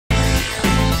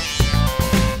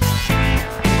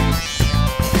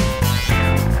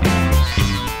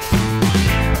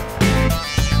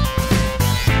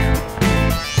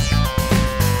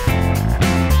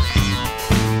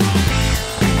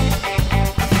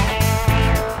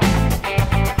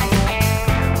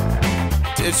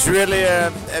It's really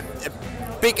a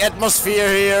big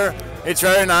atmosphere here. It's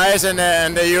very nice,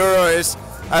 and the Euro is,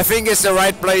 I think, it's the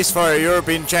right place for a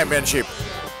European Championship.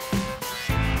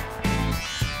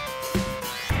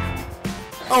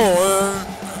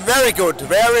 Very good,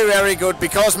 very good.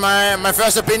 Because my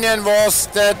first opinion was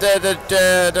that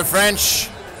the French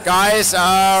guys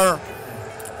are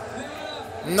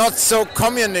not so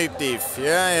communicative.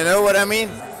 Yeah, you know what I mean.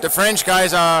 The French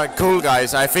guys are cool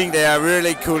guys. I think they are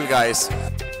really cool guys.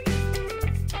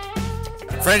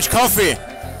 French coffee.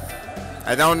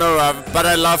 I don't know, but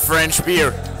I love French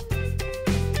beer.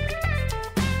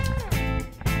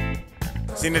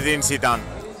 Zinedine-Zidane.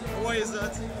 Why is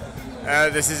that?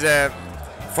 This is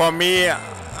for me.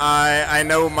 I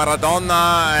know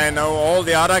Maradona. I know all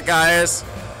the other guys,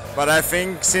 but I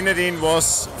think Zinedine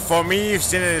was, for me,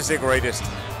 Zinedine is the greatest.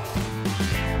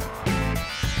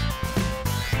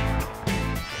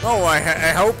 Oh, I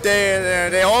hope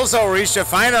they also reach the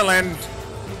final, and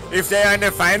if they are in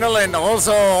the final and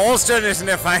also Austria is in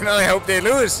the final, I hope they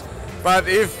lose. But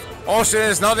if Austria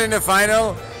is not in the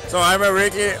final, so I'm a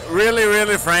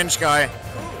really French guy,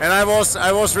 and I was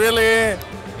really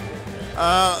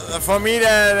for me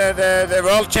the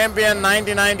world champion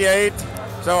 1998.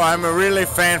 So I'm a really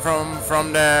fan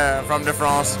from the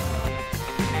France.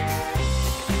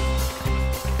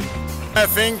 I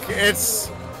think it's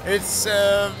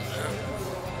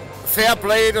fair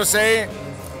play to say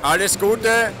alles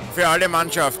Gute für alle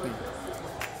Mannschaften.